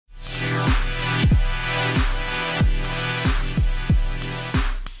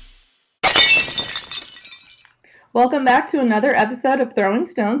Welcome back to another episode of Throwing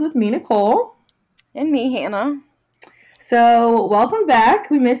Stones with me, Nicole. And me, Hannah. So, welcome back.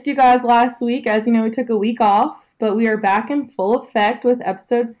 We missed you guys last week. As you know, we took a week off, but we are back in full effect with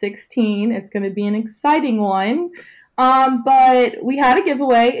episode 16. It's going to be an exciting one. But we had a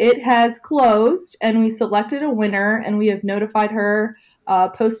giveaway. It has closed, and we selected a winner, and we have notified her,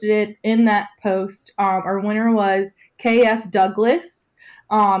 posted it in that post. Our winner was KF Douglas.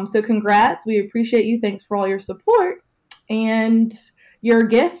 So congrats. We appreciate you. Thanks for all your support. And your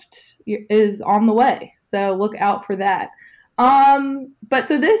gift is on the way. So look out for that. But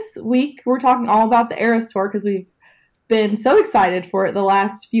so this week we're talking all about the Eras Tour because we've been so excited for it the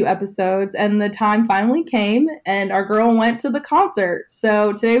last few episodes, and the time finally came and our girl went to the concert.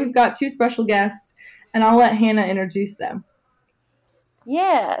 So today we've got two special guests, and I'll let Hannah introduce them.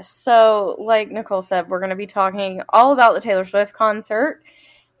 Yeah, so like Nicole said, we're going to be talking all about the Taylor Swift concert.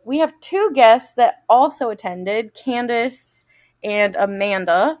 We have two guests that also attended, Candace and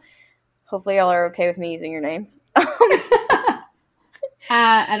Amanda. Hopefully y'all are okay with me using your names. I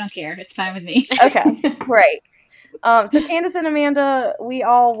don't care. It's fine with me. Okay, great. So Candace and Amanda, we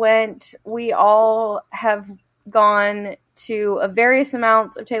all went. We all have gone to various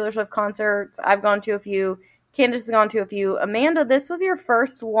amounts of Taylor Swift concerts. I've gone to a few. Candace has gone to a few. Amanda, this was your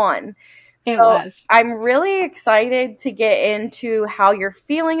first one. It was. I'm really excited to get into how you're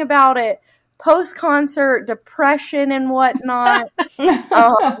feeling about it, post-concert depression and whatnot.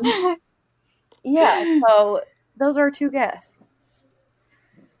 Yeah, so those are two guests.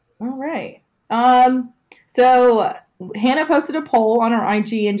 All right. So Hannah posted a poll on our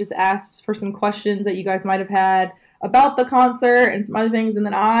IG and just asked for some questions that you guys might have had about the concert and some other things. And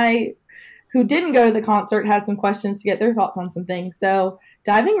then I, who didn't go to the concert, had some questions to get their thoughts on some things. So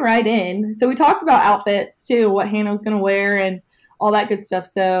diving right in. So we talked about outfits too, what Hannah was going to wear and all that good stuff.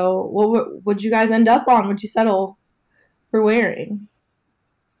 So what would you guys end up on? Would you settle for wearing?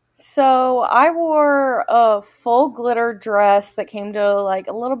 So I wore a full glitter dress that came to like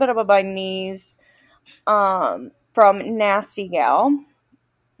a little bit above my knees from Nasty Gal.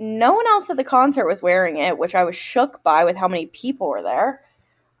 No one else at the concert was wearing it, which I was shook by with how many people were there.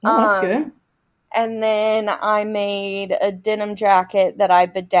 Oh, that's good. And then I made a denim jacket that I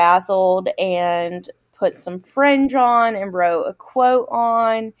bedazzled and put some fringe on and wrote a quote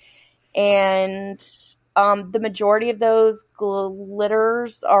on. And the majority of those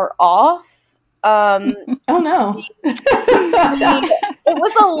glitters are off. Oh no. It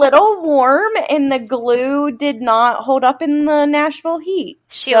was a little warm and the glue did not hold up in the Nashville heat.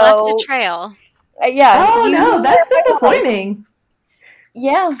 She left a trail. Yeah. Oh no, that's disappointing.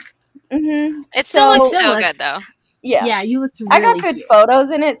 Yeah. Mm-hmm. It still looks so good though. Yeah. Yeah, you looked really I got good cute. photos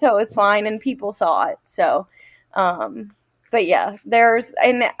in it, so it was fine and people saw it. So, but yeah,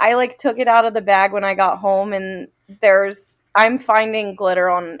 and I like took it out of the bag when I got home and I'm finding glitter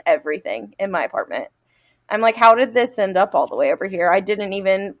on everything in my apartment. I'm like, how did this end up all the way over here? I didn't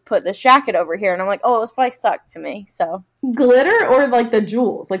even put this jacket over here. And I'm like, oh, it was probably stuck to me. So glitter or like the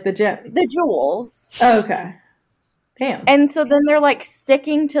jewels, like the gems? The jewels. Oh, okay. Damn. And so then they're like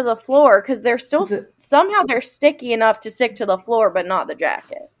sticking to the floor because they're still somehow they're sticky enough to stick to the floor, but not the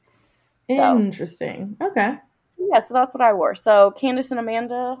jacket. So. Interesting. Okay. So yeah, so that's what I wore. So Candace and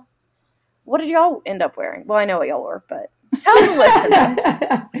Amanda, what did y'all end up wearing? Well, I know what y'all wore, but tell the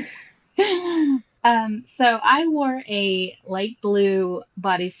listener. So I wore a light blue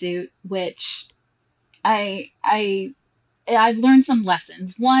bodysuit, which I've learned some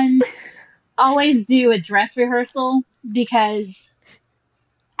lessons. One, always do a dress rehearsal because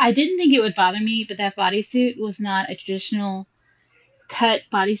I didn't think it would bother me, but that bodysuit was not a traditional cut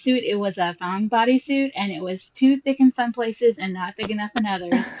bodysuit. It was a thong bodysuit, and it was too thick in some places and not thick enough in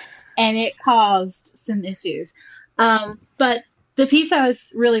others, and it caused some issues. But the piece I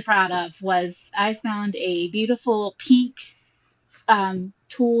was really proud of was I found a beautiful pink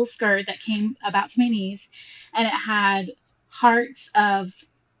tulle skirt that came about to my knees, and it had hearts of,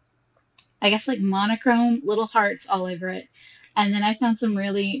 I guess, like monochrome little hearts all over it. And then I found some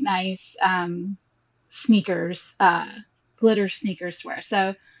really nice sneakers, glitter sneakers to wear.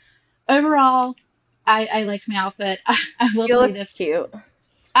 So overall, I liked my outfit. I will You say looked this. cute.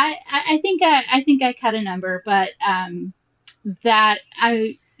 I think I cut a number, but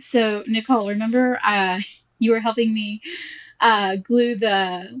so Nicole, remember you were helping me glue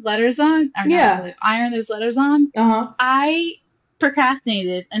the letters on, or Yeah. not glue, iron those letters on. Uh-huh. I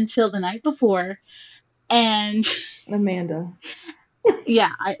procrastinated until the night before, and Amanda. yeah,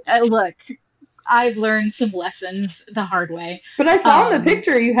 I look, I've learned some lessons the hard way. But I saw in the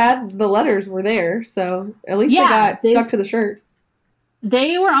picture you had the letters were there, so at least Yeah, they got stuck to the shirt.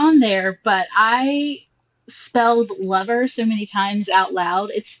 They were on there, but I spelled lover so many times out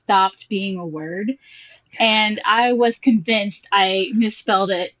loud, it stopped being a word. And I was convinced I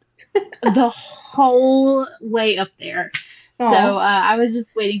misspelled it the whole way up there. So I was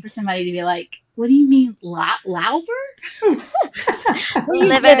just waiting for somebody to be like, "What do you mean, louver?" You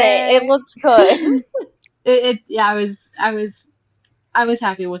did it. It looks good. I was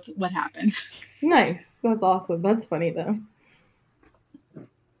happy with what happened. Nice. That's awesome. That's funny though.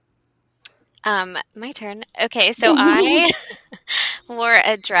 My turn. Okay, so I wore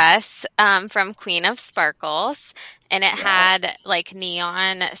a dress from Queen of Sparkles, and it had like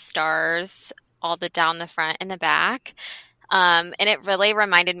neon stars all down the front and the back. And it really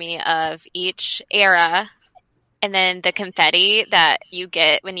reminded me of each era, and then the confetti that you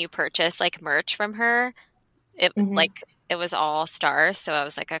get when you purchase like merch from her. It like it was all stars, so I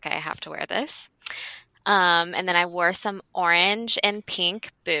was like, okay, I have to wear this. And then I wore some orange and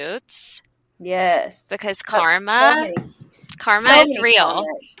pink boots. Yes, because karma is real.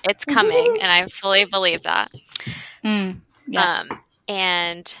 It's coming, and I fully believe that. Yeah.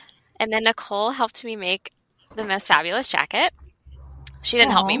 And then Nicole helped me make the most fabulous jacket. She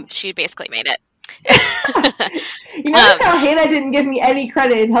didn't help me. She basically made it. You notice how Hannah didn't give me any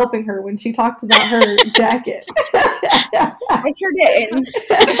credit in helping her when she talked about her jacket. I sure didn't.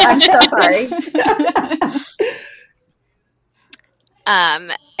 I'm so sorry.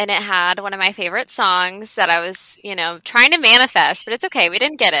 And it had one of my favorite songs that I was, trying to manifest, but it's okay. We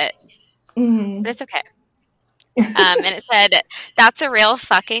didn't get it. But it's okay. And it said, "That's a real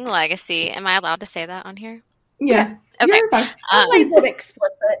fucking legacy." Am I allowed to say that on here? Yeah. Okay. I put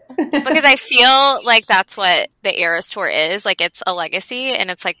explicit. Because I feel like that's what the Eras Tour is. Like, it's a legacy, and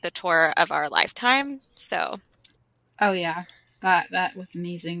it's like the tour of our lifetime. So. Oh, yeah. That was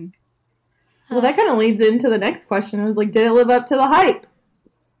amazing. Well, that kind of leads into the next question. It was like, did it live up to the hype?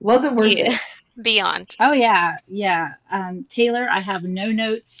 Was it worth it? Beyond. Oh, yeah. Yeah. Taylor, I have no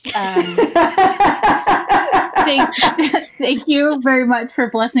notes. Thank you very much for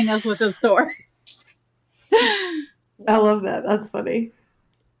blessing us with a store. I love that. That's funny.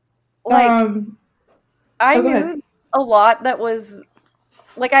 Like, I knew a lot that was,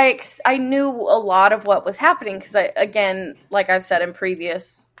 like, I knew a lot of what was happening because, again, like I've said in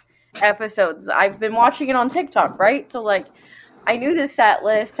previous episodes, I've been watching it on TikTok, right? So, like, I knew the set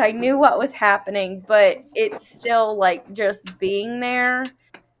list, I knew what was happening, but it's still, like, just being there,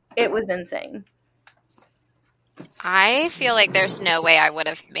 it was insane. I feel like there's no way I would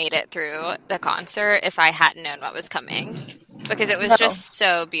have made it through the concert if I hadn't known what was coming, because it was just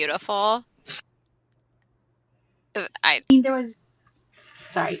so beautiful. I mean, there was...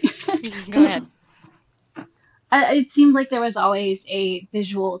 Sorry. Go ahead. It seemed like there was always a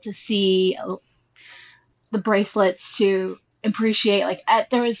visual to see, the bracelets to appreciate. Like,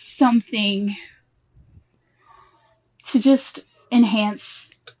 there was something to just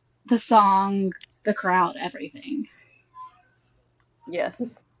enhance the song, the crowd, everything. Yes.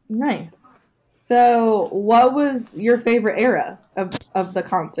 Nice. So, what was your favorite era of the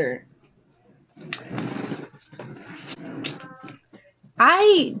concert?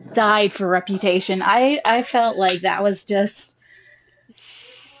 I died for Reputation. I felt like that was just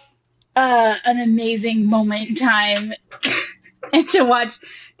an amazing moment in time. And to watch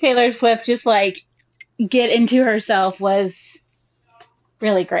Taylor Swift just, like, get into herself was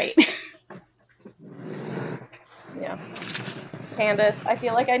really great. Yeah. Candace, I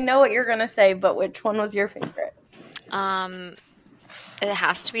feel like I know what you're going to say, but which one was your favorite? It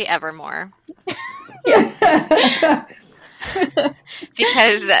has to be Evermore. Yeah.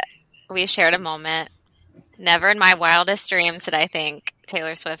 Because we shared a moment. Never in my wildest dreams did I think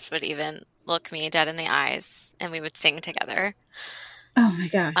Taylor Swift would even look me dead in the eyes and we would sing together. Oh my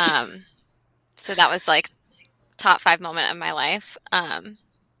gosh. So that was like top 5 moment of my life.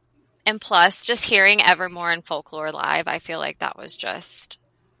 And plus, just hearing Evermore and Folklore live, I feel like that was just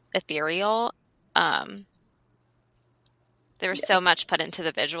ethereal. There was so much put into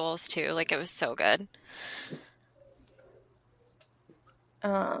the visuals too. Like, it was so good.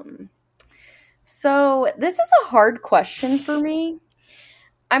 So this is a hard question for me.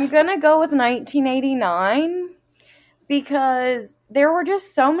 I'm gonna go with 1989 because there were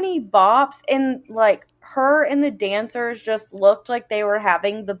just so many bops, and like her and the dancers just looked like they were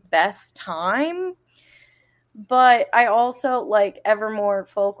having the best time. But I also like Evermore,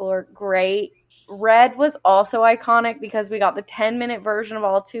 Folklore, great. Red was also iconic because we got the 10-minute version of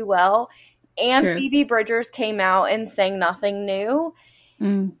All Too Well, and True. Phoebe Bridgers came out and sang Nothing New.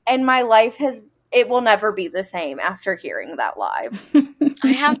 Mm. And my life it will never be the same after hearing that live.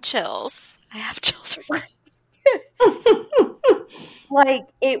 I have chills. Right now. Like,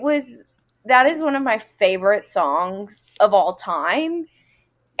 it was that is one of my favorite songs of all time.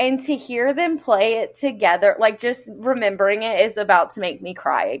 And to hear them play it together, like, just remembering it is about to make me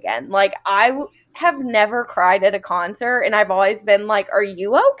cry again. Like, I have never cried at a concert, and I've always been like, are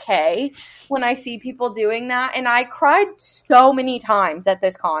you okay, when I see people doing that? And I cried so many times at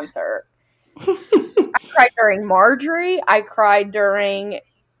this concert. I cried during Marjorie. I cried during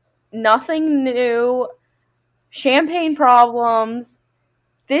Nothing New, Champagne Problems,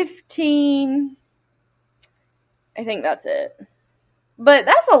 15. I think that's it. But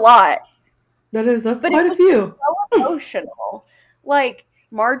that's a lot. That's quite a few. So emotional. Like,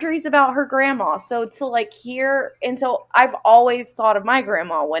 Marjorie's about her grandma. So to, like, hear, and so I've always thought of my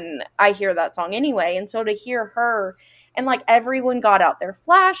grandma when I hear that song anyway. And so to hear her, and, like, everyone got out their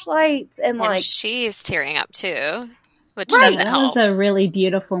flashlights, and like, she's tearing up too, which Right. doesn't That help. was a really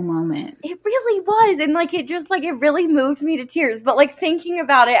beautiful moment. it really was. And, like, it just, like, it really moved me to tears. But, like, thinking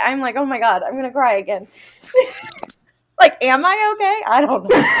about it, I'm like, oh my God, I'm going to cry again. Like, am I okay? I don't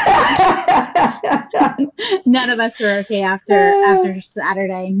know. None of us are okay after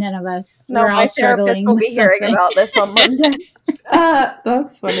Saturday. None of us. No, We're my all struggling therapist will be with hearing something. about this on Monday.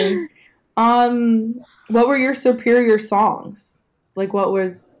 That's funny. What were your superior songs? Like, what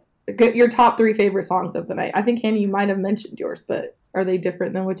was your top 3 favorite songs of the night? I think, Hannah, you might have mentioned yours, but are they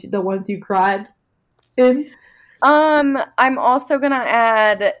different than the ones you cried in? I'm also gonna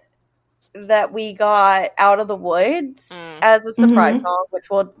add that we got Out of the Woods as a surprise song, which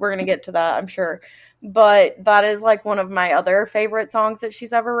we're gonna get to that, I'm sure. But that is, like, one of my other favorite songs that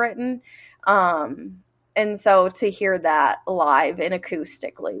she's ever written. And so to hear that live and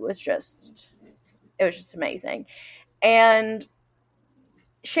acoustically was just amazing. And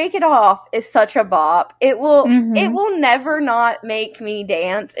Shake It Off is such a bop. It will never not make me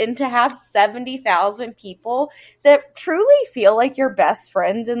dance. And to have 70,000 people that truly feel like your best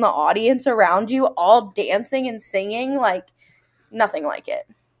friends in the audience around you, all dancing and singing, like, nothing like it.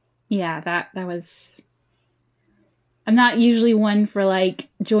 Yeah, that was. I'm not usually one for, like,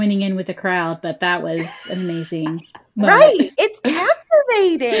 joining in with the crowd, but that was an amazing moment. Right. It's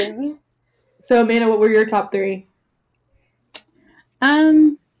captivating. So, Amanda, what were your top 3?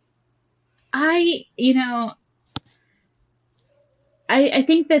 I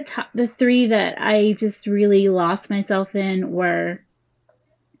think the 3 that I just really lost myself in were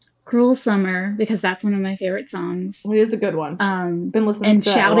Cruel Summer, because that's one of my favorite songs. It is a good one. Been listening And to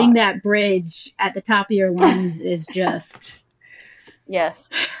that shouting a lot. that bridge at the top of your lungs is just Yes.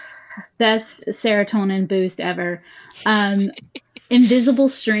 best serotonin boost ever. Invisible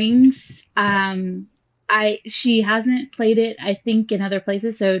Strings. She hasn't played it, I think, in other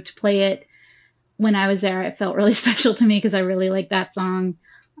places. So to play it when I was there, it felt really special to me because I really like that song.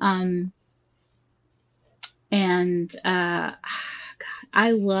 God,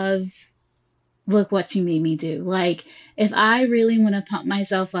 I love Look What You Made Me Do. Like, if I really want to pump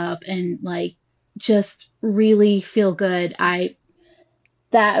myself up and, like, just really feel good,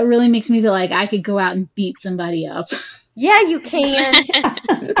 that really makes me feel like I could go out and beat somebody up. Yeah, you can.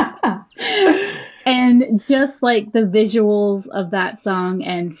 And just, like, the visuals of that song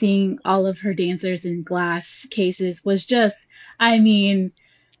and seeing all of her dancers in glass cases was just, I mean,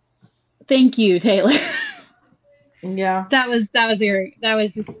 thank you, Taylor. Yeah. That was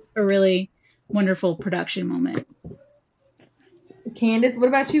just a really wonderful production moment. Candace, what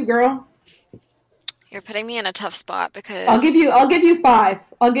about you, girl? You're putting me in a tough spot because I'll give you 5.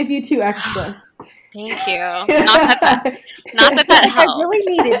 I'll give you 2 extras. Thank you. Not that I helps. really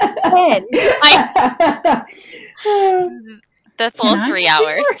needed 10. The full Can I 3 have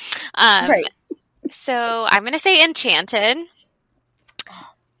hours. Right. So I'm going to say Enchanted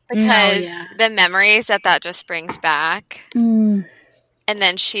because the memories that just brings back. Mm. And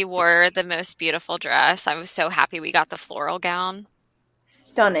then she wore the most beautiful dress. I was so happy we got the floral gown.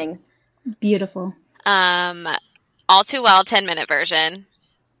 Stunning. Beautiful. All Too Well 10-minute version.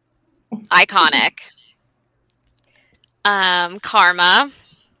 Iconic. Karma.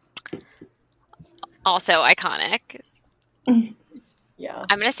 Also iconic. Yeah.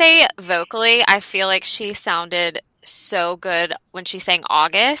 I'm going to say vocally, I feel like she sounded so good when she sang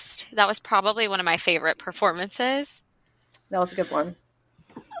August. That was probably one of my favorite performances. That was a good one.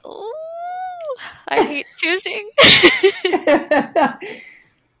 Ooh, I hate choosing.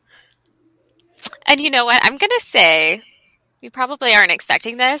 And you know what? I'm going to say, you probably aren't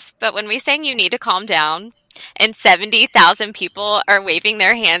expecting this, but when we sang You Need to Calm Down and 70,000 people are waving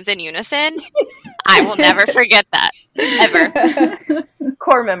their hands in unison, I will never forget that. Ever.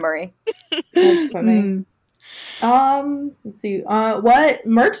 Core memory. That's funny. Mm. Let's see. What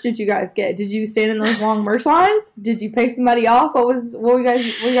merch did you guys get? Did you stand in those long merch lines? Did you pay somebody off? What were you guys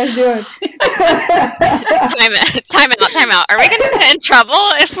doing? Time out. Are we going to get in trouble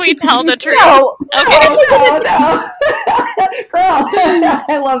if we tell the truth? No. Okay. No. Girl,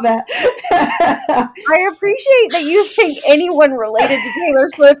 I love that. I appreciate that you think anyone related to Taylor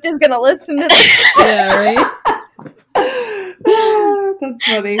Swift is going to listen to this. Yeah, right? That's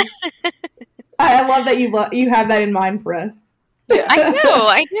funny. I love that you have that in mind for us. Yeah.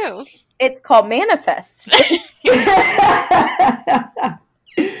 I do. It's called Manifest.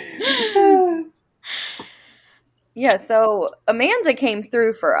 Yeah, so Amanda came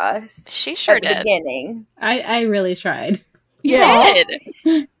through for us. She sure at the did. beginning. I really tried. You Yeah.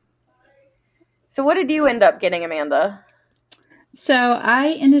 did. So what did you end up getting, Amanda? So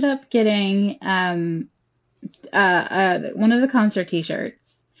I ended up getting one of the concert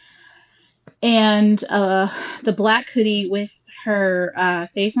t-shirts and the black hoodie with her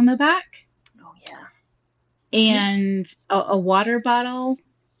face on the back Oh, yeah. and a water bottle.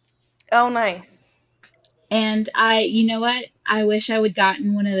 Oh, nice. And you know what? I wish I would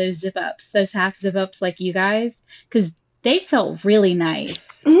gotten one of those zip ups, those half zip ups like you guys, because they felt really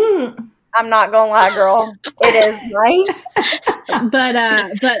nice. Mm. I'm not going to lie, girl. It is nice. But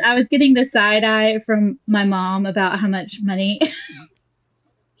I was getting the side eye from my mom about how much money.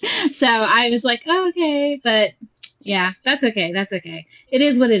 So I was like, oh, okay, but yeah, that's okay. That's okay. It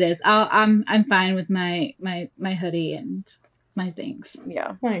is what it is. I'm fine with my hoodie and my things.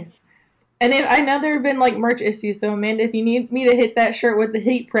 Yeah. Nice. And then I know there have been like merch issues, so Amanda, if you need me to hit that shirt with the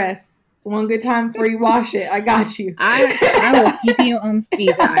heat press one good time before you wash it, I got you. I will keep you on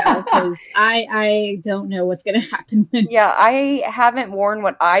speed dial because I don't know what's gonna happen. Yeah, I haven't worn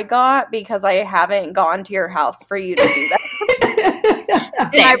what I got because I haven't gone to your house for you to do that.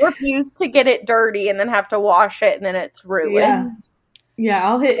 And I refuse to get it dirty and then have to wash it and then it's ruined. Yeah,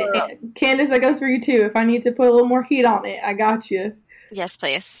 I'll hit it. Candace, that goes for you too. If I need to put a little more heat on it, I got you. Yes,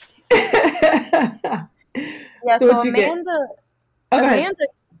 please. Yeah, so Amanda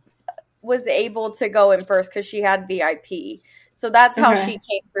was able to go in first because she had VIP. So that's how she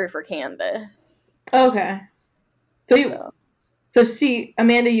came through for Candace. Okay. So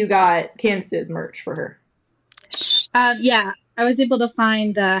Amanda, you got Candace's merch for her. Yeah, I was able to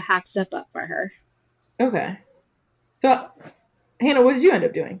find the half zip up for her. Okay. So, Hannah, what did you end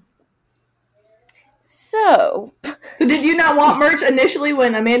up doing? So did you not want merch initially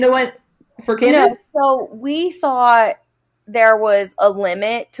when Amanda went for Candace? No, so we thought there was a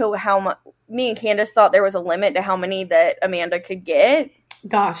limit to how much. Me and Candace thought there was a limit to how many that Amanda could get.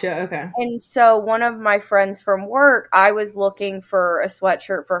 Gotcha. Okay. And so one of my friends from work, I was looking for a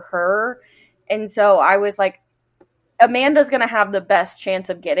sweatshirt for her. And so I was like, Amanda's going to have the best chance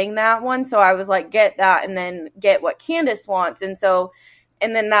of getting that one. So I was like, get that and then get what Candace wants. And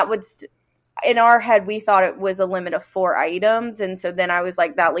then that would, in our head, we thought it was a limit of 4 items. And so then I was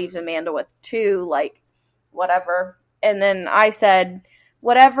like, that leaves Amanda with 2, like whatever. And then I said,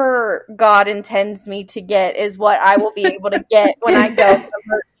 whatever God intends me to get is what I will be able to get when I go to the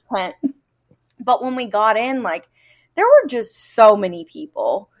merch tent. But when we got in, like, there were just so many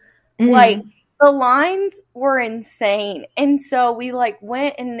people. Mm. Like, the lines were insane. And so we, like,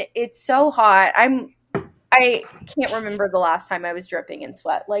 went, and it's so hot. I can't remember the last time I was dripping in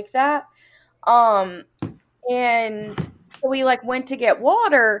sweat like that. And we, like, went to get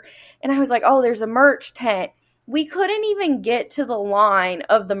water, and I was like, oh, there's a merch tent. We couldn't even get to the line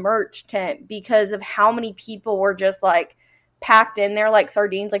of the merch tent because of how many people were just like packed in there like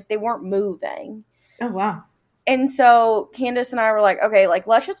sardines, like they weren't moving. Oh, wow. And so Candace and I were like, okay, like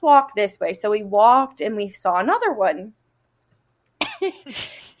let's just walk this way. So we walked and we saw another one. And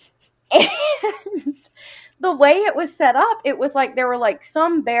the way it was set up, it was like there were like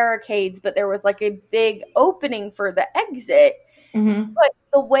some barricades, but there was like a big opening for the exit. Mm-hmm. But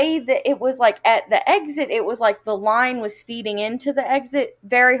the way that it was like at the exit, it was like the line was feeding into the exit.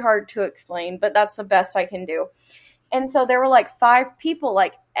 Very hard to explain, but that's the best I can do. And so there were like 5 people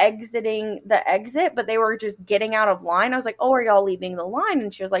like exiting the exit, but they were just getting out of line. I was like, oh, are y'all leaving the line?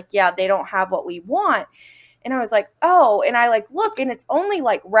 And she was like, yeah, they don't have what we want. And I was like, oh, and I like look, and it's only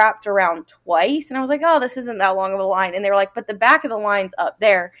like wrapped around twice. And I was like, oh, this isn't that long of a line. And they were like, but the back of the line's up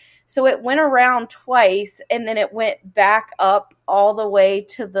there. So it went around twice, and then it went back up all the way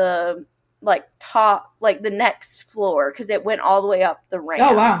to the like top, like the next floor, because it went all the way up the ramp.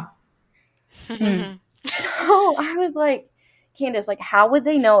 Oh, wow. So I was like, Candace, like, how would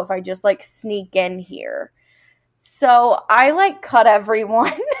they know if I just like sneak in here? So I like cut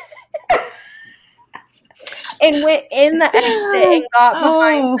everyone and went in the exit and got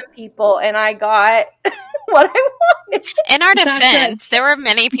behind some people, and I got what I wanted. In our That's defense, there were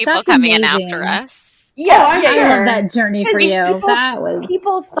many people that's coming in amazing. after us. Yeah, I'm yeah, I sure. love that journey for Because you. people- That was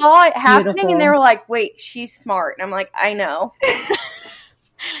People saw it happening beautiful. and they were like, wait, she's smart. And I'm like, I know.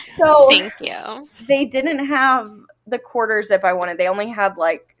 So Thank you. they didn't have the quarter zip I wanted. They only had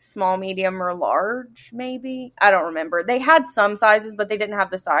like small, medium, or large, maybe. I don't remember. They had some sizes, but they didn't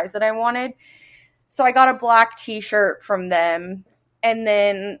have the size that I wanted. So I got a black t-shirt from them. And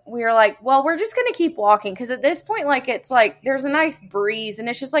then we were like, well, we're just going to keep walking. Because at this point, like, it's like there's a nice breeze. And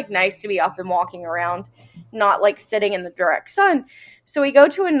it's just like nice to be up and walking around, not like sitting in the direct sun. So we go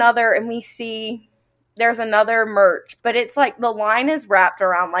to another and we see there's another merch, but it's like the line is wrapped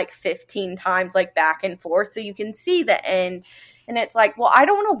around like 15 times, like back and forth. So you can see the end. And it's like, well, I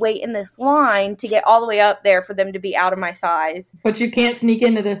don't want to wait in this line to get all the way up there for them to be out of my size. But you can't sneak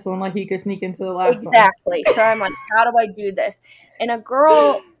into this one like you could sneak into the last one. Exactly. So I'm like, how do I do this? And a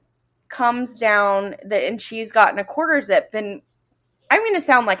girl comes down and she's gotten a quarter zip. And I'm going to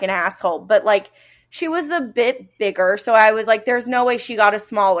sound like an asshole, but like she was a bit bigger. So I was like, there's no way she got a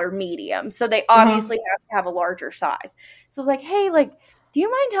smaller medium. So they obviously have to have a larger size. So I was like, hey, like, do you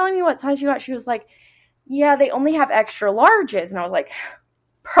mind telling me what size you got? She was like, yeah, they only have extra larges. And I was like,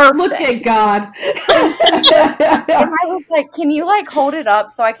 perfect. Look at God. And I was like, can you like hold it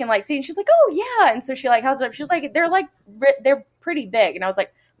up so I can like see? And she's like, oh yeah. And so she like holds it up. She was like, they're pretty big. And I was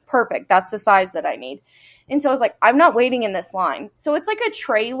like, perfect. That's the size that I need. And so I was like, I'm not waiting in this line. So it's like a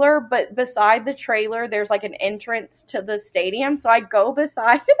trailer, but beside the trailer, there's like an entrance to the stadium. So I go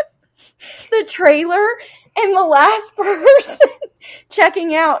beside the trailer, and the last person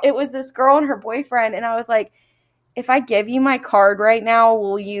checking out, it was this girl and her boyfriend. And I was like, if I give you my card right now,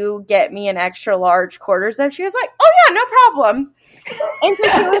 will you get me an extra large quarter zip? She was like, oh yeah, no problem. And so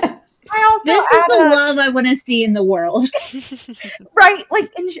she was, I also this is the love I want to see in the world. right,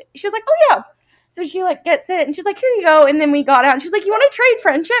 like, and she was like, oh yeah. So she like gets it and she's like, here you go. And then we got out and she's like, you want to trade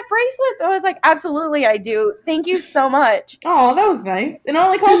friendship bracelets? I was like, absolutely, I do. Thank you so much. Oh, that was nice. It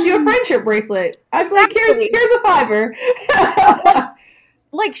only cost you a friendship bracelet. I'd be like, Exactly. here's a $5.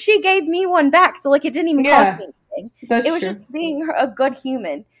 Like she gave me one back, so like it didn't even Yeah. cost me anything. That's It was true. just being a good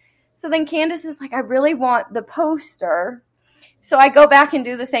human. So then Candace is like, I really want the poster. So I go back and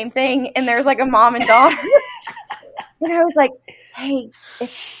do the same thing, and there's like a mom and daughter. And I was like, hey,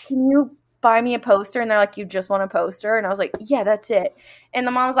 can you buy me a poster? And they're like, you just want a poster? And I was like, yeah, that's it. And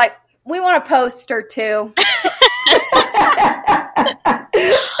the mom was like, we want a poster too.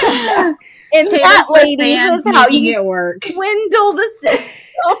 And that, ladies, is how you it work. swindle the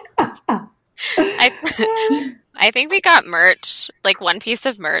system. I think we got merch, like one piece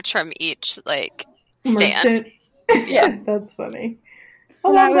of merch from each like stand. Yeah. That's funny. Oh,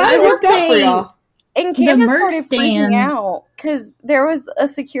 And I'm glad I it will worked out for say- y'all. And The Candace merch started freaking stand- out because there was a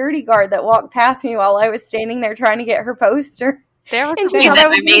security guard that walked past me while I was standing there trying to get her poster. There were And she reason thought I I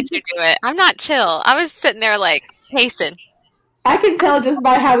was made you do it. I'm not chill. I was sitting there like pacing. I can tell just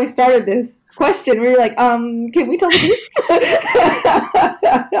by how we started this question. We were like, can we tell the truth?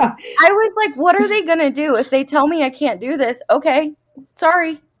 I was like, what are they going to do if they tell me I can't do this? Okay,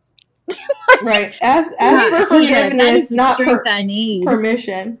 sorry. Right. Ask for That forgiveness, is the not strength I need.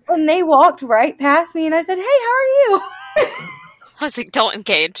 permission. And they walked right past me and I said, hey, how are you? I was like, don't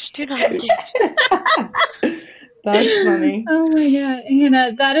engage. Do not engage. That's funny. Oh my god,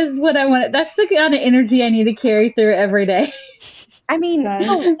 Hannah, that is what I want. That's the kind of energy I need to carry through every day. I mean, Nice.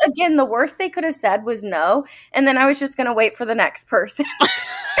 no, again, the worst they could have said was no. And then I was just going to wait for the next person.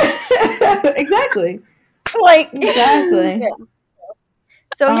 Exactly. Like, Exactly. Yeah.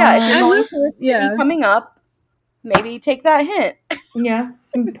 So yeah, if I you're going will- to a city yeah. coming up, maybe take that hint. Yeah,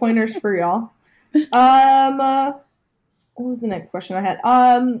 some pointers for y'all. What was the next question I had?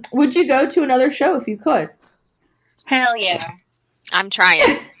 Would you go to another show if you could? Hell yeah. I'm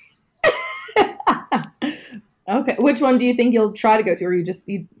trying. Okay, which one do you think you'll try to go to, or you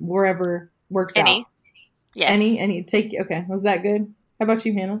wherever works Any. out? Yes. Any. Take. Okay, was that good? How about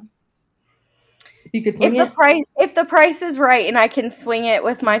you, Hannah? If you could swing If the price is right and I can swing it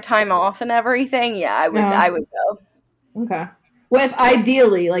with my time off and everything, yeah, I would. Yeah. I would go. Okay. Well, if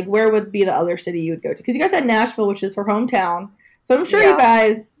ideally, like, where would be the other city you would go to? Because you guys had Nashville, which is her hometown. So I'm sure Yeah. you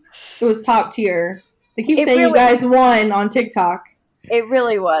guys, it was top tier. They keep It saying you really- guys won on TikTok. It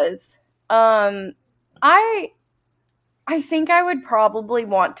really was. I think I would probably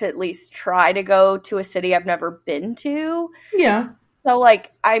want to at least try to go to a city I've never been to. Yeah. So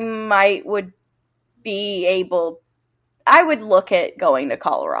like I would look at going to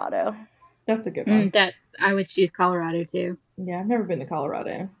Colorado. That's a good one. That I would choose Colorado too. Yeah, I've never been to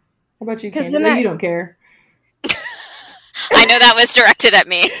Colorado. How about you, 'Cause Candace? then You don't care. I know that was directed at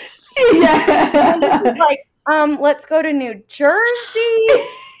me. Yeah. Like, let's go to New Jersey,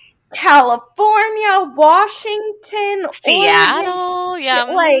 California, Washington, Seattle, yeah.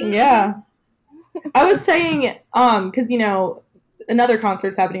 Oregon. Yeah. I was saying, because another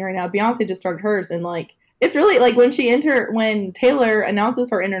concert's happening right now. Beyonce just started hers, and like it's really like when Taylor announces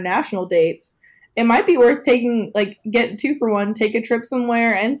her international dates, it might be worth taking get 2-for-1, take a trip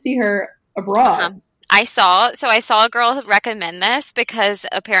somewhere and see her abroad. I saw a girl recommend this because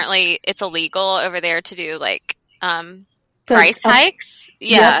apparently it's illegal over there to do price hikes.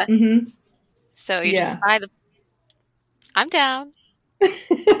 Yeah. Yep, mm-hmm. So you just buy I'm down.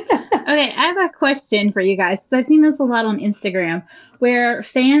 Okay, I have a question for you guys. I've seen this a lot on Instagram where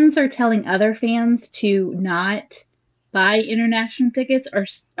fans are telling other fans to not buy international tickets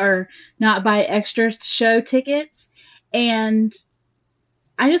or not buy extra show tickets. And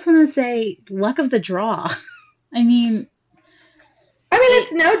I just want to say, luck of the draw. I mean,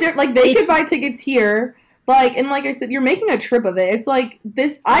 it's no different. Like, they could buy tickets here. And like I said, you're making a trip of it. It's like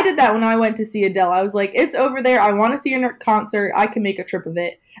this. I did that when I went to see Adele. I was like, it's over there. I want to see her concert. I can make a trip of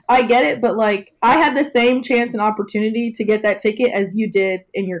it. I get it, but like, I had the same chance and opportunity to get that ticket as you did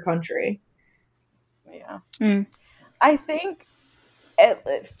in your country. Yeah. I think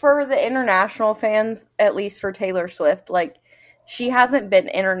for the international fans, at least for Taylor Swift, like, she hasn't been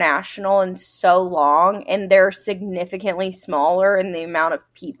international in so long, and they're significantly smaller in the amount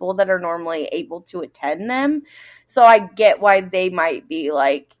of people that are normally able to attend them. So I get why they might be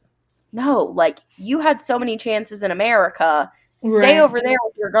like, no, like, you had so many chances in America. Stay over there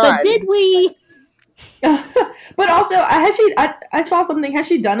with your gun. But did we? But also, I saw something. Has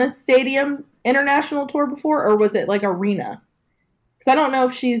she done a stadium international tour before, or was it like arena? Because I don't know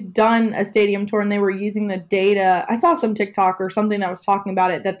if she's done a stadium tour and they were using the data. I saw some TikTok or something that was talking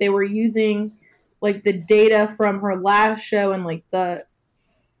about it, that they were using like the data from her last show and like the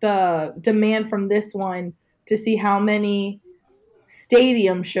demand from this one to see how many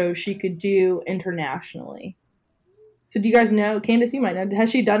stadium shows she could do internationally. So do you guys know, Candace, you might know, has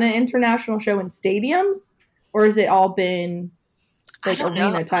she done an international show in stadiums, or has it all been like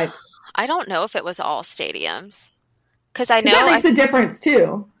arena type? I don't know if it was all stadiums. Because I know that makes a difference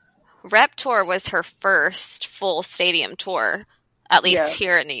too. Rep Tour was her first full stadium tour, at least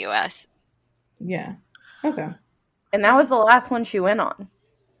here in the U.S. Yeah. Okay. And that was the last one she went on.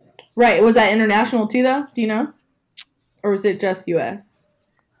 Right. Was that international too, though? Do you know? Or was it just U.S.?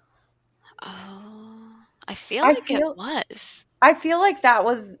 Oh, I feel like it was. I feel like that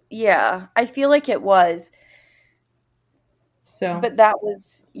was, I feel like it was. So. But that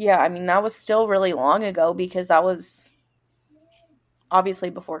was, that was still really long ago, because that was obviously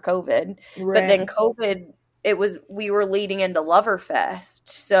before COVID. Right. But then COVID, we were leading into Loverfest,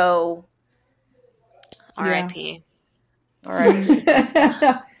 so R.I.P. R.I.P.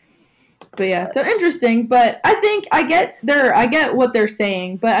 But yeah, so interesting. But I think I get what they're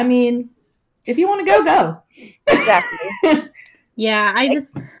saying. But I mean, if you want to go. Exactly. Yeah,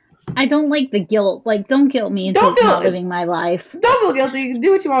 I don't like the guilt. Like, don't guilt me into not living my life. Don't feel guilty.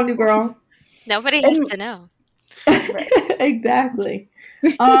 Do what you want to do, girl. Nobody needs to know. Exactly.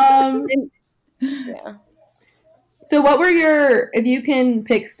 Yeah. So what were if you can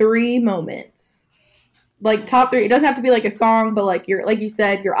pick 3 moments, like top 3, it doesn't have to be like a song, but like you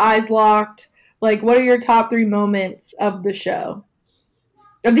said, your eyes locked, like what are your top 3 moments of the show?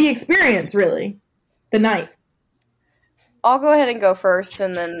 Of the experience, really. The night. I'll go ahead and go first,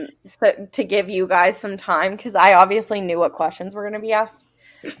 and then to give you guys some time, because I obviously knew what questions were going to be asked,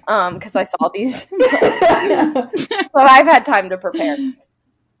 because I saw these. So I've had time to prepare.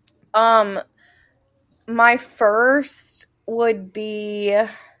 My first would be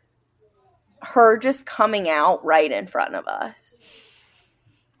her just coming out right in front of us.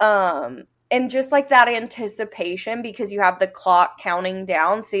 And just like that anticipation, because you have the clock counting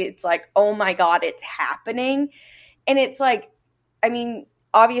down. So it's like, oh my God, it's happening. And it's like, I mean,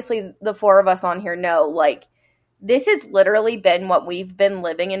 obviously the 4 of us on here know, like, this has literally been what we've been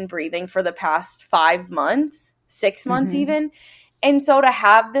living and breathing for the past 5 months, 6 months even. And so to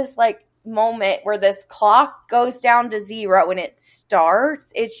have this like moment where this clock goes down to 0 and it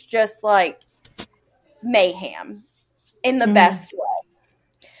starts, it's just like mayhem in the best way.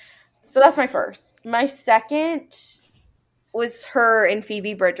 So that's my first. My second was her and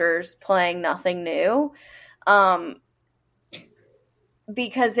Phoebe Bridgers playing Nothing New.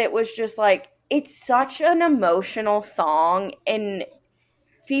 Because it was just like, it's such an emotional song, and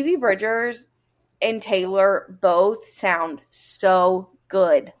Phoebe Bridgers and Taylor both sound so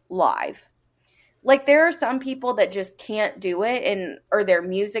good live. Like, there are some people that just can't do it, or their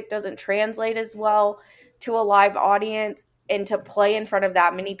music doesn't translate as well to a live audience. and to play in front of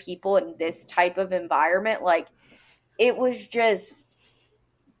that many people in this type of environment, like, it was just,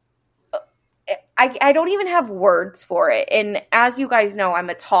 I don't even have words for it. And as you guys know, I'm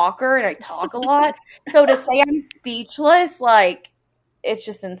a talker and I talk a lot. So to say I'm speechless, like, it's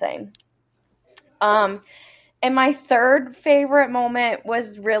just insane. And my third favorite moment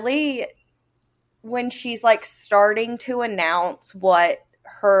was really when she's like starting to announce what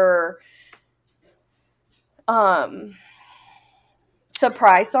her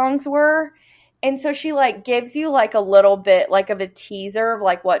surprise songs were. And so she like gives you like a little bit like of a teaser of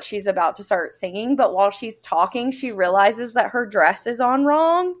like what she's about to start singing, but while she's talking, she realizes that her dress is on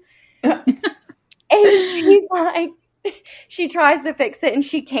wrong. And she's like, she tries to fix it and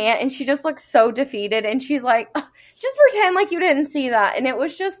she can't, and she just looks so defeated, and she's like, just pretend like you didn't see that. And it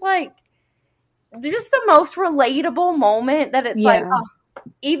was just like just the most relatable moment that it's like, oh,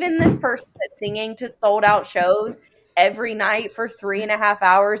 even this person that's singing to sold out shows every night for 3.5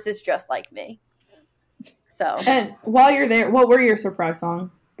 hours is just like me. So, and while you're there, what were your surprise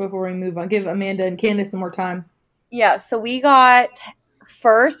songs before we move on? Give Amanda and Candace some more time. Yeah, so we got,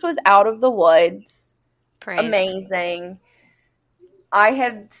 first was Out of the Woods. Praised. Amazing. I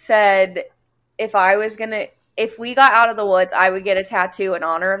had said if we got Out of the Woods, I would get a tattoo in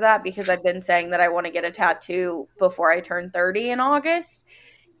honor of that, because I've been saying that I want to get a tattoo before I turn 30 in August.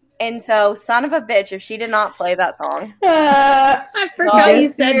 And so, son of a bitch, if she did not play that song. I forgot you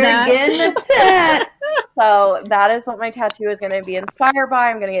said that. So that is what my tattoo is going to be inspired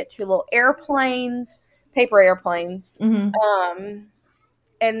by. I'm going to get 2 little airplanes, paper airplanes. Mm-hmm.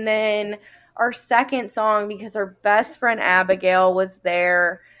 And then our second song, because our best friend Abigail was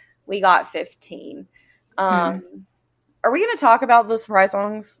there, we got 15. Are we going to talk about the surprise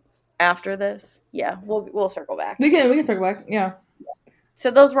songs after this? Yeah, we'll circle back. We can circle back. Yeah.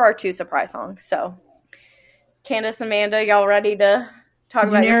 So those were our 2 surprise songs. So, Candace, Amanda, y'all ready to talk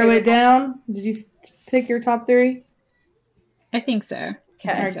about? Did you narrow it down? Did you pick your top 3? I think so.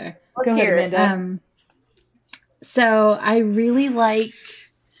 Okay. Let's hear it. So I really liked,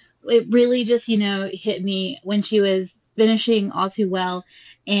 it really just, hit me when she was finishing All Too Well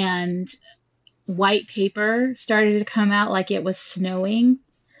and white paper started to come out like it was snowing.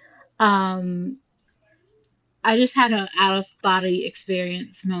 I just had an out-of-body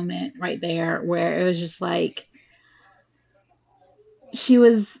experience moment right there where it was just like, she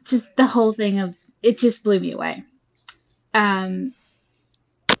was just, the whole thing of, it just blew me away. And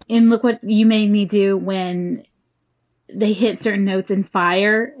look what you made me do when they hit certain notes and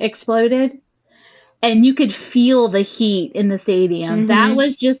fire exploded. And you could feel the heat in the stadium. Mm-hmm. That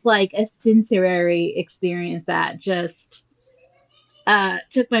was just like a sensory experience that just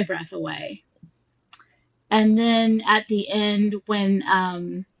took my breath away. And then at the end,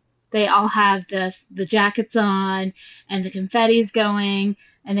 when they all have the jackets on and the confetti's going,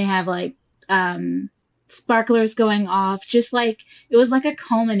 and they have like sparklers going off, just like it was like a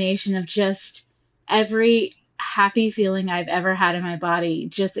culmination of just every happy feeling I've ever had in my body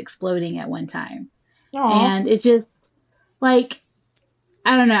just exploding at one time. Aww. And it just like,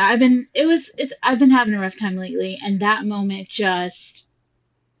 I don't know. I've been having a rough time lately, and that moment just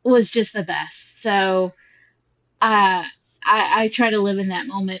was just the best. So I try to live in that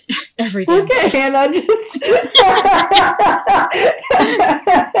moment every day. Okay, Hannah, just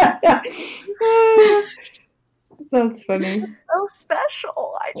that's funny. So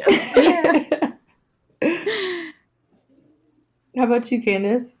special. I just How about you,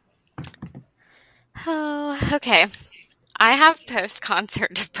 Candace? Oh, okay. I have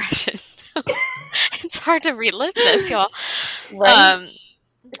post-concert depression. It's hard to relive this, y'all. Right?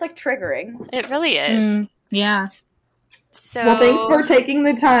 It's like triggering. It really is. Yeah. So, well, thanks for taking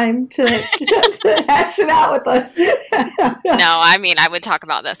the time to hash it out with us. No, I mean, I would talk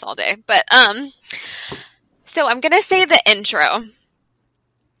about this all day. But, so I'm going to say the intro.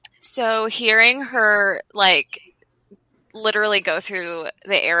 So hearing her, like, literally go through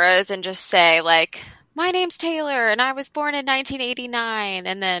the eras and just say, like, my name's Taylor and I was born in 1989,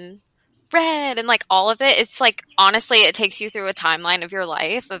 and then Red, and like all of it, it's like, honestly, it takes you through a timeline of your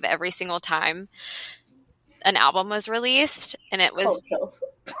life of every single time an album was released, and it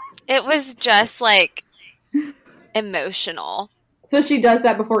was just like emotional. So she does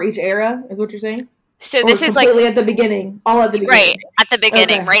that before each era, is what you're saying? So this is like at the beginning, all at the beginning. Right, at the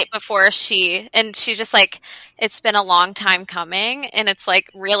beginning, okay. Right before she's just like, it's been a long time coming, and it's like,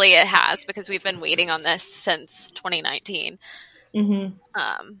 really it has, because we've been waiting on this since 2019. Mm-hmm.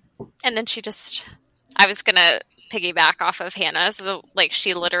 And then I was going to piggyback off of Hannah, so like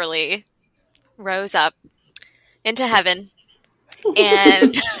she literally rose up into heaven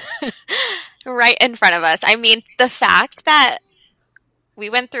and right in front of us. I mean, the fact that we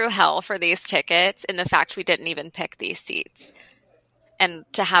went through hell for these tickets and the fact we didn't even pick these seats and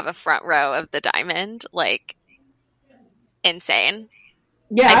to have a front row of the Diamond, like, insane.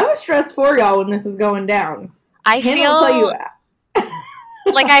 Yeah, I was stressed for y'all when this was going down. I Hannah will tell you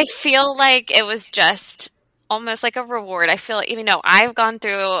like, I feel like it was just almost like a reward. I feel, even though I've gone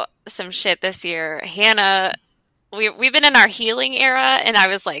through some shit this year, Hannah, we've been in our healing era, and I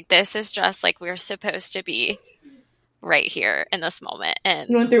was like, this is just like we're supposed to be right here in this moment, and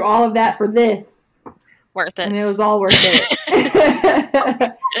you went through all of that for this. Worth it. And it was all worth it.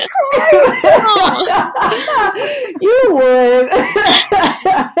 You would.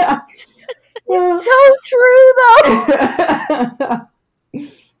 It's so true, though.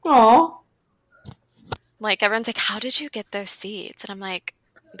 Aw. Like, everyone's like, how did you get those seats? And I'm like,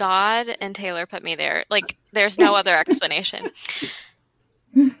 God and Taylor put me there. Like, there's no other explanation.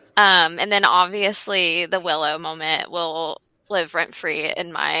 And then obviously the Willow moment will live rent-free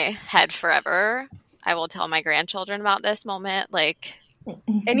in my head forever. I will tell my grandchildren about this moment. Like,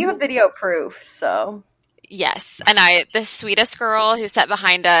 and you have video proof, so. Yes. And the sweetest girl who sat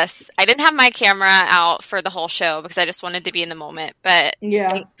behind us, I didn't have my camera out for the whole show because I just wanted to be in the moment. But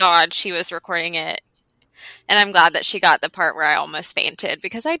thank God she was recording it. And I'm glad that she got the part where I almost fainted,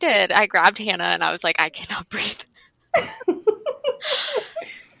 because I did. I grabbed Hannah and I was like, I cannot breathe.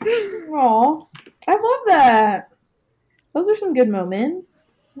 Aw, I love that. Those are some good moments.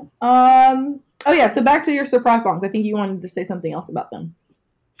 Oh yeah, so back to your surprise songs. I think you wanted to say something else about them.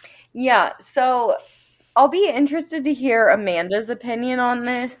 Yeah, so I'll be interested to hear Amanda's opinion on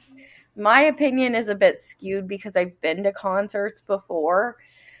this. My opinion is a bit skewed because I've been to concerts before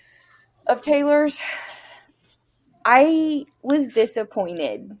of Taylor's. I was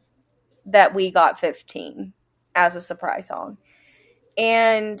disappointed that we got 15 as a surprise song.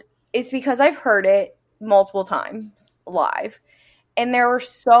 And it's because I've heard it multiple times live. And there were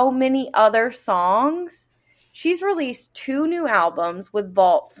so many other songs. She's released 2 new albums with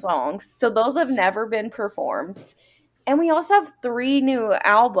vault songs. So those have never been performed. And we also have 4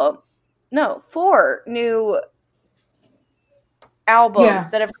 new albums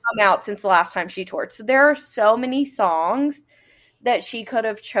that have come out since the last time she toured. So there are so many songs that she could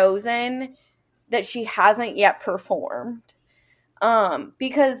have chosen that she hasn't yet performed.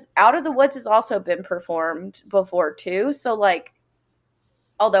 Because Out of the Woods has also been performed before too. So like,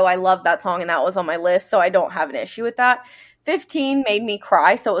 although I love that song and that was on my list, so I don't have an issue with that. 15 made me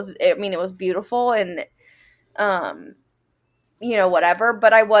cry. So it was beautiful and, whatever,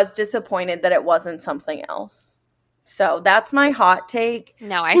 but I was disappointed that it wasn't something else. So that's my hot take.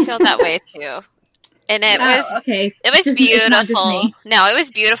 No, I feel that way too. And it was okay. It was beautiful. No, it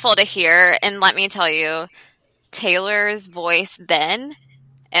was beautiful to hear. And let me tell you, Taylor's voice then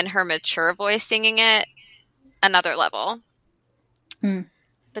and her mature voice singing it, another level.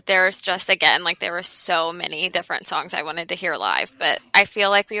 But there's just, again, like, there were so many different songs I wanted to hear live. But I feel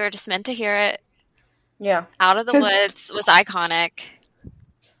like we were just meant to hear it. Yeah. Out of the Woods was iconic.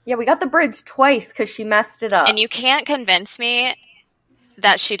 Yeah, we got the bridge twice because she messed it up. And you can't convince me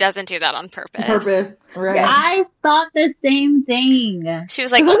that she doesn't do that on purpose. Right? Yes. I thought the same thing. She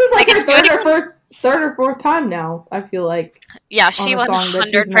was like, this is like her third or fourth time now, I feel like. Yeah, she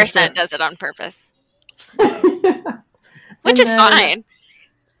 100% does it on purpose. Which is fine.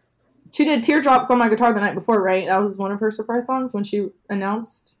 She did Teardrops on My Guitar the night before, right? That was one of her surprise songs when she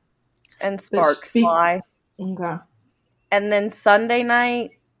announced. And Sparks Fly. Okay. And then Sunday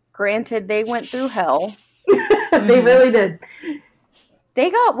night, granted, they went through hell. They really did. They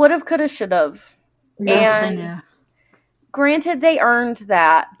got would've, coulda, should've. Yeah, and granted, they earned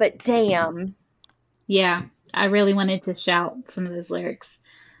that, but damn. Yeah, I really wanted to shout some of those lyrics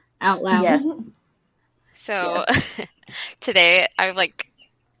out loud. Yes. So today, I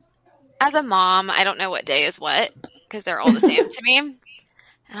as a mom, I don't know what day is what because they're all the same to me. And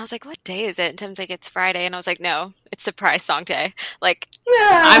I was like, what day is it? And Tim's like, it's Friday. And I was like, no, it's surprise song day. Like,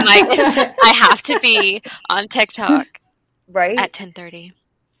 I'm like, I have to be on TikTok right at 10:30.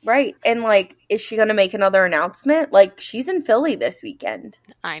 Right. And like, is she going to make another announcement? Like, she's in Philly this weekend.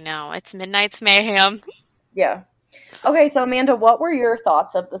 I know. It's Midnight's Mayhem. Yeah. Okay, so Amanda, what were your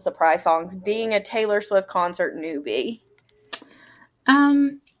thoughts of the surprise songs being a Taylor Swift concert newbie?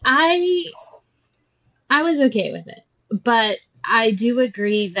 I was okay with it, but I do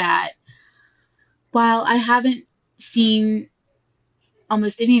agree that while I haven't seen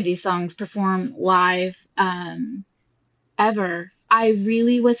almost any of these songs perform live ever, I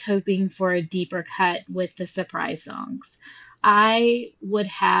really was hoping for a deeper cut with the surprise songs. I would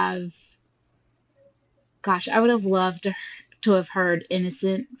have loved to have heard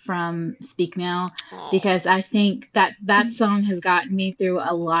Innocent from Speak Now, Oh. because I think that song has gotten me through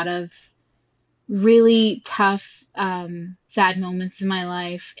a lot of really tough, sad moments in my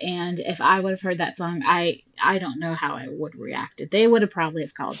life. And if I would have heard that song, I don't know how I would have reacted. They would have probably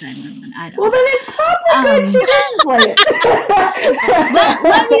called 911. I don't Well, know. then it's probably good she didn't play it.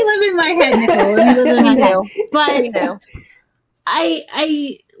 Let me live in my head, Nicole. Let me live in my head. But We know.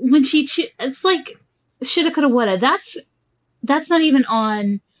 I when it's like shoulda, coulda, woulda. That's not even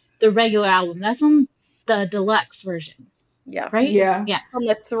on the regular album. That's on the deluxe version, Yeah. right? Yeah. Yeah. From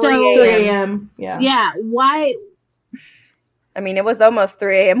the 3 3 a.m. a.m. Yeah. Yeah. Why? I mean, it was almost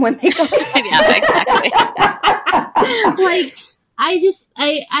 3 a.m. when they got Yeah, exactly. Like,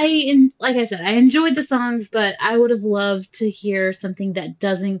 like I said, I enjoyed the songs, but I would have loved to hear something that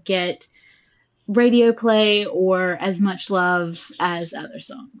doesn't get radio play or as much love as other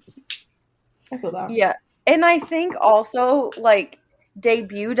songs. I feel that. Yeah. And I think also, like,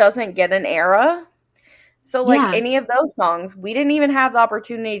 Debut doesn't get an era. So, like, Yeah. any of those songs, we didn't even have the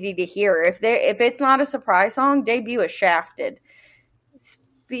opportunity to hear. If it's not a surprise song, Debut is shafted.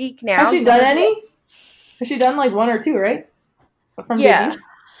 Speak Now. Has she done any? Has she done like 1 or 2, right? From Yeah. Debut?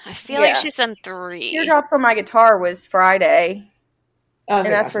 I feel like Yeah. she's done 3. Teardrops on My Guitar was Friday, Okay, and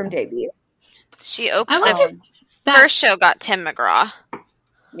that's gotcha. from Debut. She I opened wonder the if that- first show got Tim McGraw.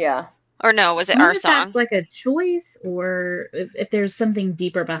 Yeah. Or no, was I it wonder our if song? that's like a choice, or if there's something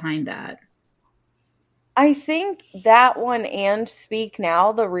deeper behind that. I think that one and Speak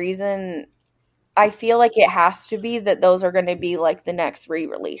Now, the reason I feel like it has to be that those are going to be like the next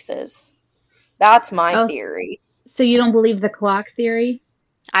re-releases. That's my Oh, theory. So you don't believe the clock theory?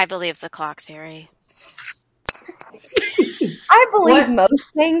 I believe the clock theory. I believe What?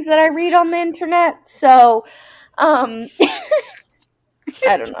 most things that I read on the internet, so I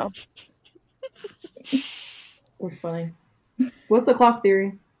don't know. That's funny. What's the clock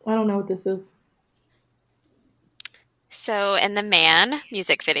theory? I don't know what this is. So in the Man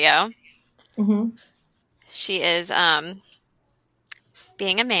music video, Mm-hmm. she is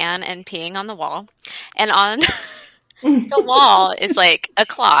being a man and peeing on the wall. And on the wall is like a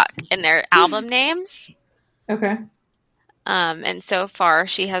clock and their album names. Okay. And so far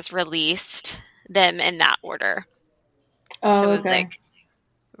she has released them in that order. Oh, So it was okay. like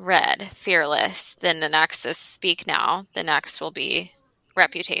Red, Fearless, then the next is Speak Now, the next will be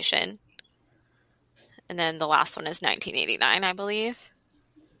Reputation. And then the last one is 1989, I believe.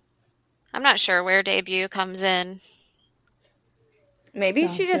 I'm not sure where Debut comes in. Maybe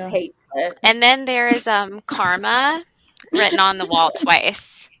she just Gotcha. hates it. And then there is Karma written on the wall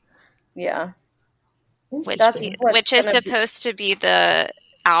twice, Yeah. which Interesting. what's which is gonna be- supposed to be the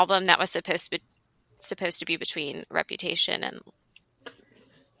album that was supposed to be between Reputation and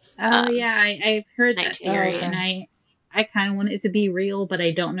Oh yeah, I've heard that 19. theory, Okay. and I kind of want it to be real, but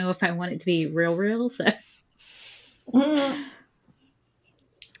I don't know if I want it to be real. So Mhm.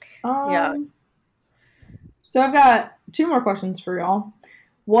 Yeah. So I've got 2 more questions for y'all.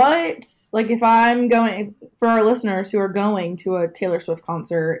 What, like, if I'm going, for our listeners who are going to a Taylor Swift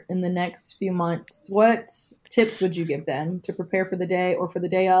concert in the next few months, what tips would you give them to prepare for the day or for the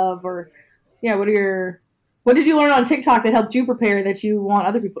day of, or, yeah, what did you learn on TikTok that helped you prepare that you want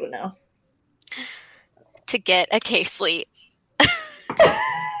other people to know? to get a K-Sleep.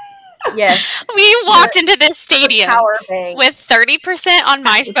 Yes. We walked into this stadium Power bank. with 30% on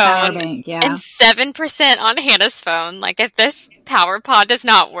my the power phone bank, yeah. and 7% on Hannah's phone. Like, if this power pod does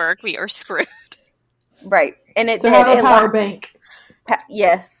not work, we are screwed. Right. And it So did. have a It power la- bank.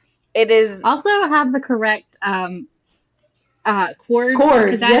 yes. It is. Also have the correct cord. Cord,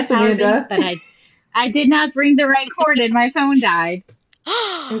 'cause I had a yes, power Amanda. bank, but I did not bring the right cord, and my phone died.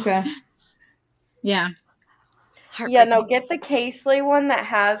 Okay. Yeah. Yeah, no, get the Casely one that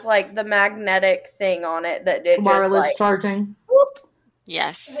has like the magnetic thing on it that it just Wireless like charging.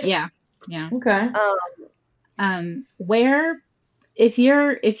 Yes. Yeah. Okay. Wear if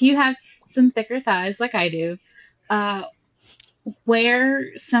you have some thicker thighs like I do,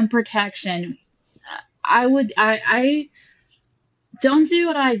 wear some protection. I don't do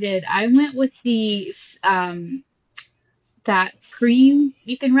what I did. I went with the that cream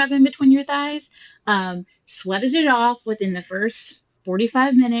you can rub in between your thighs. Sweated it off within the first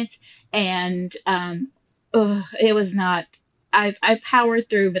 45 minutes, and it was not. I powered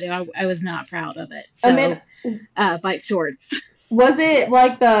through, but I was not proud of it. So, I mean, bike shorts. was it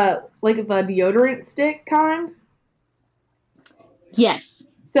like the deodorant stick kind? Yes.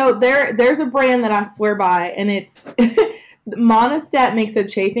 So there's a brand that I swear by, and it's Monistat makes a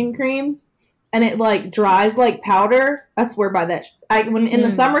chafing cream, and it like dries like powder. I swear by that. When in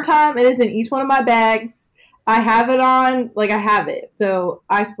the summertime, it is in each one of my bags. I have it on, like I have it. So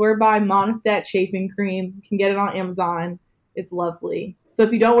I swear by Monistat shaving cream. You can get it on Amazon. It's lovely. So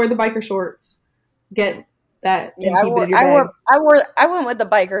if you don't wear the biker shorts, get that and keep it in your bag. I went with the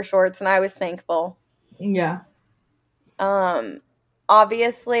biker shorts and I was thankful. Yeah.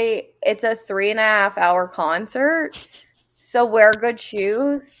 Obviously it's a 3.5 hour concert, so wear good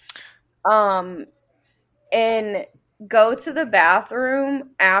shoes. And go to the bathroom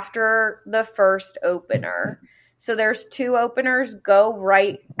after the first opener. So there's 2 openers. Go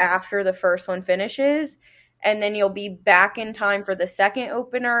right after the first one finishes, and then you'll be back in time for the second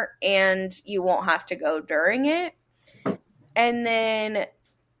opener, and you won't have to go during it. And then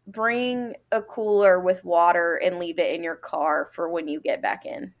bring a cooler with water and leave it in your car for when you get back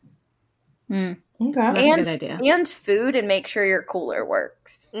in. Okay. That's a good idea. And food, and make sure your cooler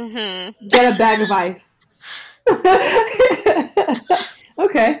works. Mm-hmm. Get a bag of ice.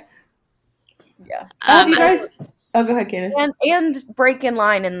 Okay. Yeah. You guys. Oh, go ahead, Candace. And break in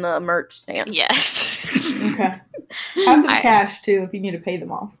line in the merch stand. Yes. Okay. Have some cash too if you need to pay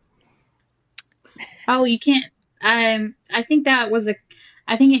them off. Oh, you can't. I think that was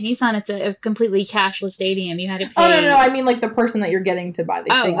I think at Nissan it's a completely cashless stadium. You had to pay. Oh no, I mean like the person that you're getting to buy the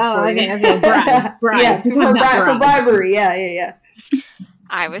things for okay, you. okay, bribes. Yes, for bribery. Yeah.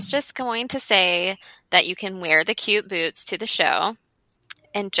 I was just going to say that you can wear the cute boots to the show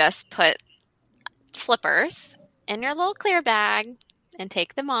and just put slippers in your little clear bag and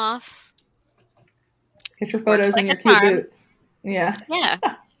take them off. Get your photos Works in like your a cute charm. boots. Yeah. Yeah.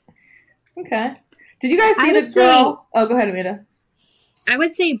 Okay. Did you guys see I the would girl? Oh, go ahead, Amanda. I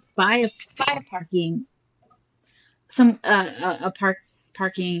would say buy a parking. Some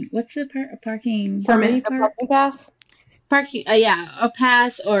parking. What's the parking Permit. A parking pass? Parking. A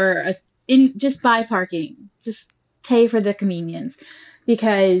pass or just buy parking. Just pay for the convenience,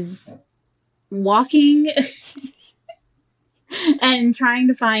 because walking and trying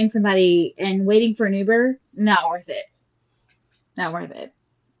to find somebody and waiting for an Uber, not worth it. Not worth it.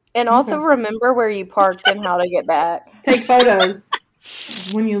 And also remember where you parked and how to get back. Take photos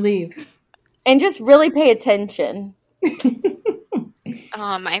when you leave. And just really pay attention. I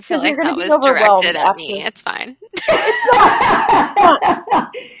feel 'Cause you're like gonna that be was directed overwhelmed at me. after. It's fine.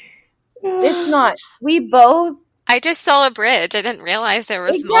 It's not. We both. I just saw a bridge. I didn't realize there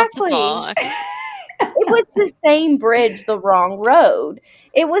was Exactly. multiple. Okay. It was the same bridge, the wrong road.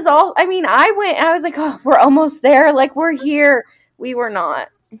 It was all. I mean, I was like, oh, we're almost there. Like, we're here. We were not.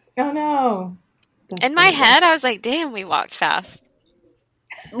 Oh no. In my head, I was like, damn, we walked fast.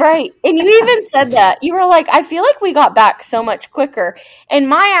 Right. And you even said that. You were like, I feel like we got back so much quicker. And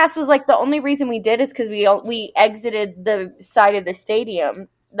my ass was like, the only reason we did is because we exited the side of the stadium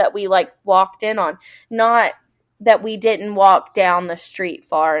that we like walked in on. Not that we didn't walk down the street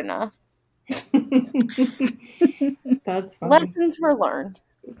far enough. That's funny. Lessons were learned.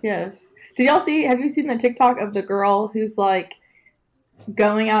 Yes. Have you seen the TikTok of the girl who's like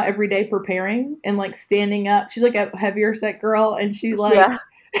going out every day preparing and like standing up? She's like a heavier set girl, and she like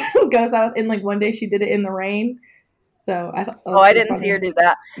goes out, and like one day she did it in the rain. So I thought, I didn't see her do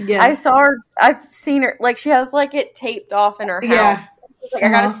that. Yeah. I've seen her, like she has like it taped off in her house. Yeah. She's like, I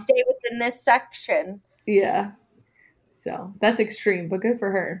gotta stay within this section. Yeah. So that's extreme, but good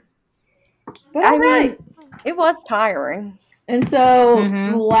for her. But I mean, it was tiring. And so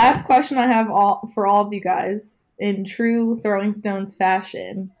the last question I have for all of you guys, in true Throwing Stones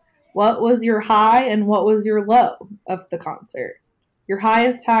fashion, what was your high and what was your low of the concert? Your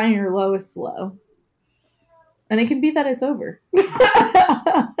highest high and your lowest low. And it can be that it's over.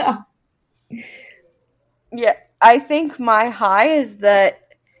 Yeah, I think my high is that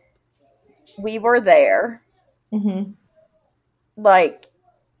we were there. Mm-hmm. Like,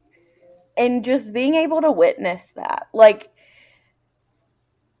 and just being able to witness that. Like,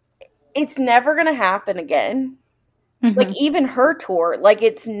 it's never going to happen again. Mm-hmm. Like, even her tour, like,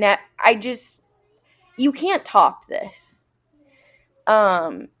 you can't top this.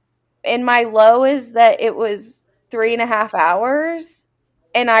 And my low is that it was 3.5 hours,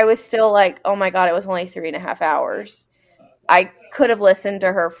 and I was still like, oh my God, it was only 3.5 hours. I could have listened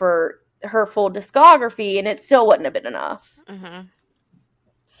to her for her full discography, and it still wouldn't have been enough. Mm-hmm.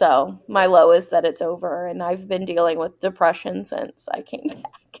 So my low is that it's over, and I've been dealing with depression since I came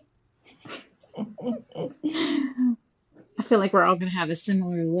back. I feel like we're all going to have a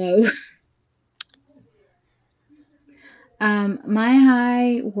similar low. My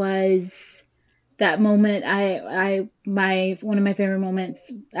high was that moment. One of my favorite moments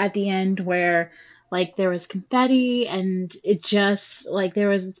at the end where like there was confetti, and it just like there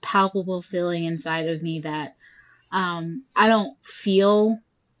was this palpable feeling inside of me that I don't feel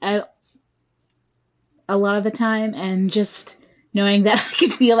a lot of the time, and just knowing that I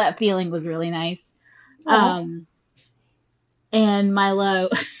could feel that feeling was really nice. Aw. And Milo,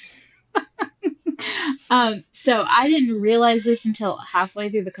 so I didn't realize this until halfway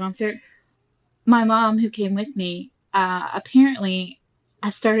through the concert. My mom, who came with me, apparently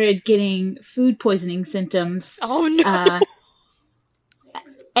I started getting food poisoning symptoms, Oh no.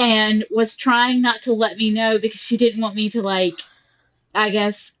 and was trying not to let me know because she didn't want me to, like, I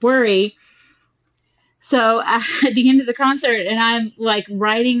guess, worry. So at the end of the concert, and I'm like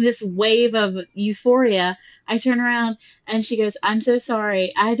riding this wave of euphoria, I turn around and she goes, "I'm so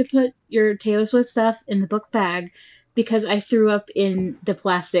sorry. I had to put your Taylor Swift stuff in the book bag because I threw up in the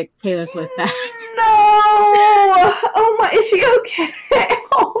plastic Taylor Swift bag." No! Oh my, is she okay?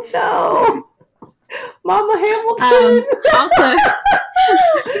 Oh no. Mama Hamilton.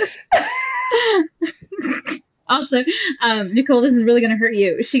 Also, Nicole, this is really going to hurt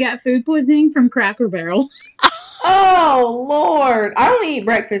you. She got food poisoning from Cracker Barrel. Oh Lord. I only eat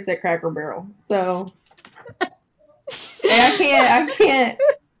breakfast at Cracker Barrel. So and I can't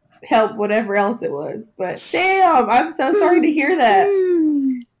help whatever else it was. But damn, I'm so sorry to hear that.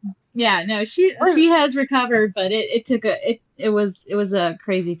 Yeah, no, she has recovered, but it was a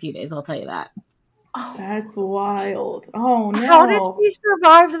crazy few days, I'll tell you that. That's wild. Oh no. How did she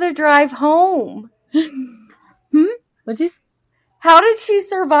survive the drive home? What'd you say? How did she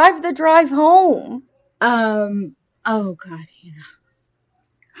survive the drive home? Oh God,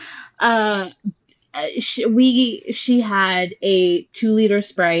 she had a 2-liter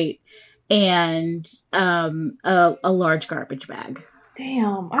Sprite and a large garbage bag.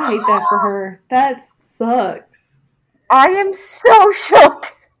 Damn, I hate that for her. That sucks. I am so shook.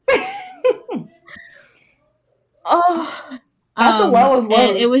 Oh, That's a low of lows.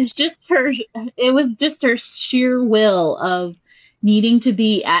 And it was just her sheer will of needing to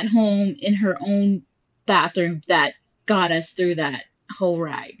be at home in her own bathroom that got us through that whole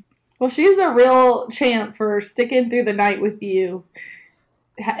ride. Well, she's a real champ for sticking through the night with you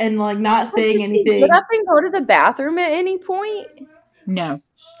and like not saying anything. Did she get up and go to the bathroom at any point? No.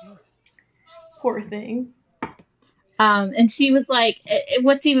 Poor thing. And she was like,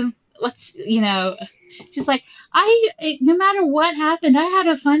 she's like, no matter what happened, I had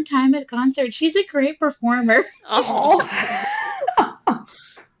a fun time at the concert. She's a great performer. Oh.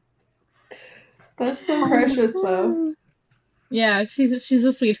 That's so precious, though. Yeah, she's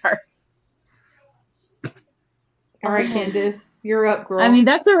a sweetheart. All right, Candace, you're up, girl. I mean,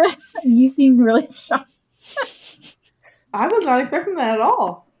 you seem really shocked. I was not expecting that at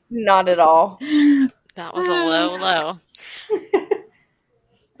all. Not at all. That was a low.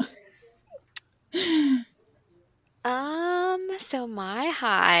 So my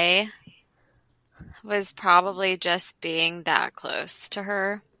high was probably just being that close to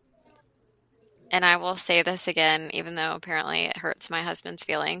her. And I will say this again, even though apparently it hurts my husband's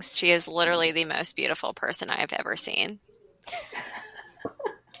feelings. She is literally the most beautiful person I have ever seen.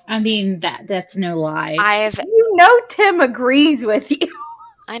 I mean, that's no lie. Tim agrees with you.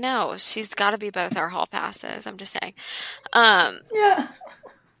 I know. She's got to be both our hall passes. I'm just saying. Yeah.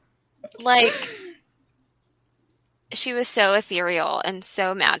 Like, she was so ethereal and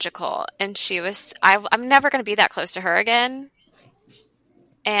so magical. And I'm never going to be that close to her again.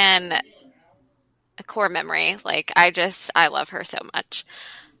 And a core memory. Like, I love her so much.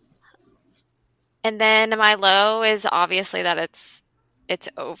 And then my low is obviously that it's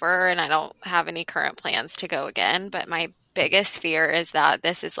over and I don't have any current plans to go again. But my biggest fear is that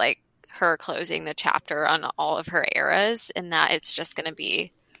this is like her closing the chapter on all of her eras and that she's just going to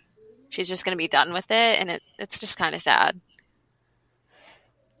be done with it. And it's just kind of sad.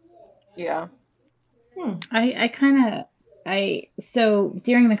 Yeah. So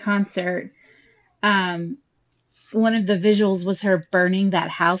during the concert, one of the visuals was her burning that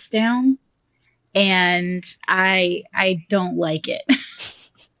house down, and I don't like it.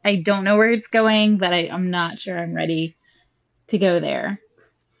 I don't know where it's going, but I'm not sure I'm ready to go there.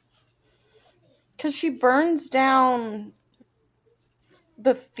 Because she burns down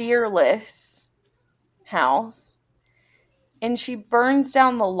the Fearless house, and she burns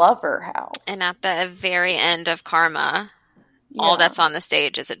down the Lover house. And at the very end of Karma, all that's on the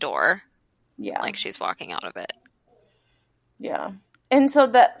stage is a door. Yeah. Like she's walking out of it. Yeah. And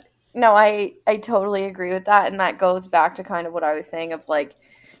so I totally agree with that. And that goes back to kind of what I was saying of like,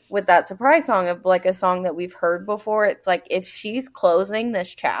 with that surprise song of like a song that we've heard before. It's like, if she's closing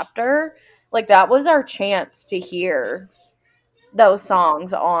this chapter, like that was our chance to hear those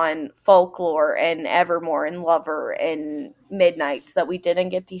songs on Folklore and Evermore and Lover and Midnights that we didn't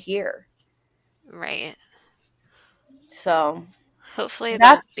get to hear. Right. So hopefully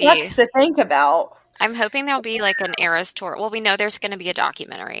that sucks to think about. I'm hoping there'll be like an Eras tour. Well, we know there's going to be a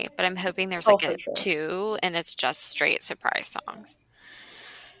documentary, but I'm hoping there's like a sure. 2 and it's just straight surprise songs.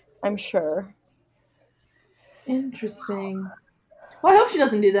 I'm sure. Interesting. Well, I hope she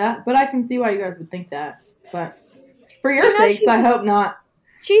doesn't do that, but I can see why you guys would think that. But for your sakes, I hope not.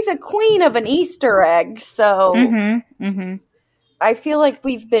 She's a queen of an Easter egg, so I feel like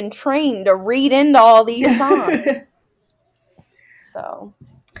we've been trained to read into all these songs. So,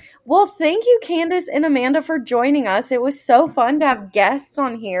 well, thank you, Candace and Amanda, for joining us. It was so fun to have guests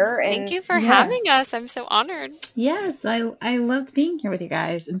on here. And thank you for having us. I'm so honored. Yes, I loved being here with you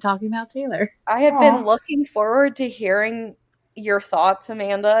guys and talking about Taylor. I have been looking forward to hearing your thoughts,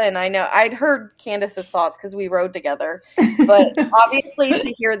 Amanda, and I know I'd heard Candace's thoughts because we rode together, but obviously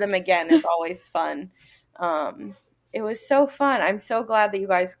to hear them again is always fun. It was so fun. I'm so glad that you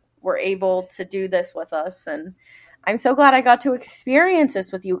guys were able to do this with us, and I'm so glad I got to experience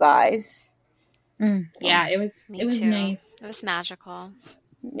this with you guys. Yeah, it was too. Nice. It was magical.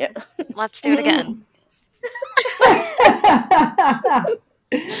 Yeah. Let's do it again.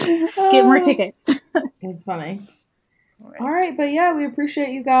 Get more tickets. It's funny. All right, but yeah, we appreciate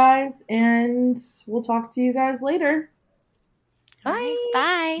you guys, and we'll talk to you guys later. Bye.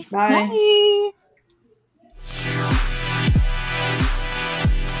 Bye. Bye. Bye.